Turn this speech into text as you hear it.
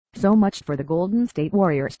So much for the Golden State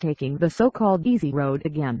Warriors taking the so-called easy road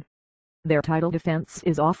again. Their title defense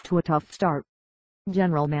is off to a tough start.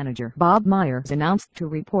 General Manager Bob Myers announced to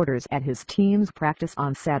reporters at his team's practice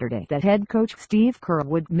on Saturday that head coach Steve Kerr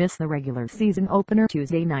would miss the regular season opener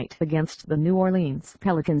Tuesday night against the New Orleans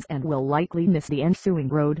Pelicans and will likely miss the ensuing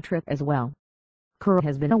road trip as well. Kerr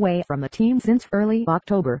has been away from the team since early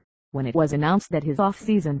October, when it was announced that his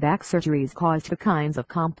off-season back surgeries caused the kinds of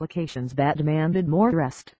complications that demanded more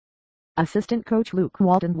rest. Assistant coach Luke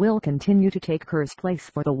Walton will continue to take Kerr's place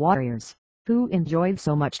for the Warriors, who enjoyed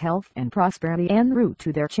so much health and prosperity en route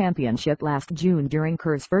to their championship last June during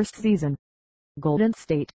Kerr's first season. Golden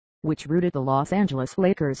State, which routed the Los Angeles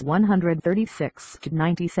Lakers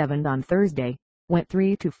 136-97 on Thursday, went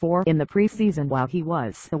 3-4 in the preseason while he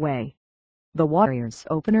was away. The Warriors'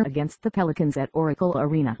 opener against the Pelicans at Oracle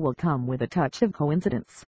Arena will come with a touch of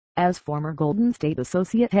coincidence, as former Golden State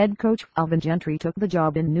associate head coach Alvin Gentry took the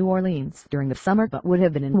job in New Orleans during the summer but would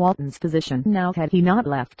have been in Walton's position now had he not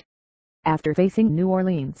left. After facing New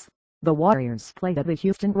Orleans, the Warriors played the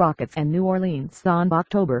Houston Rockets and New Orleans on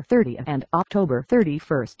October 30 and October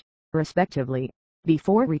 31, respectively,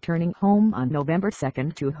 before returning home on November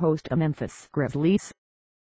 2 to host the Memphis Grizzlies.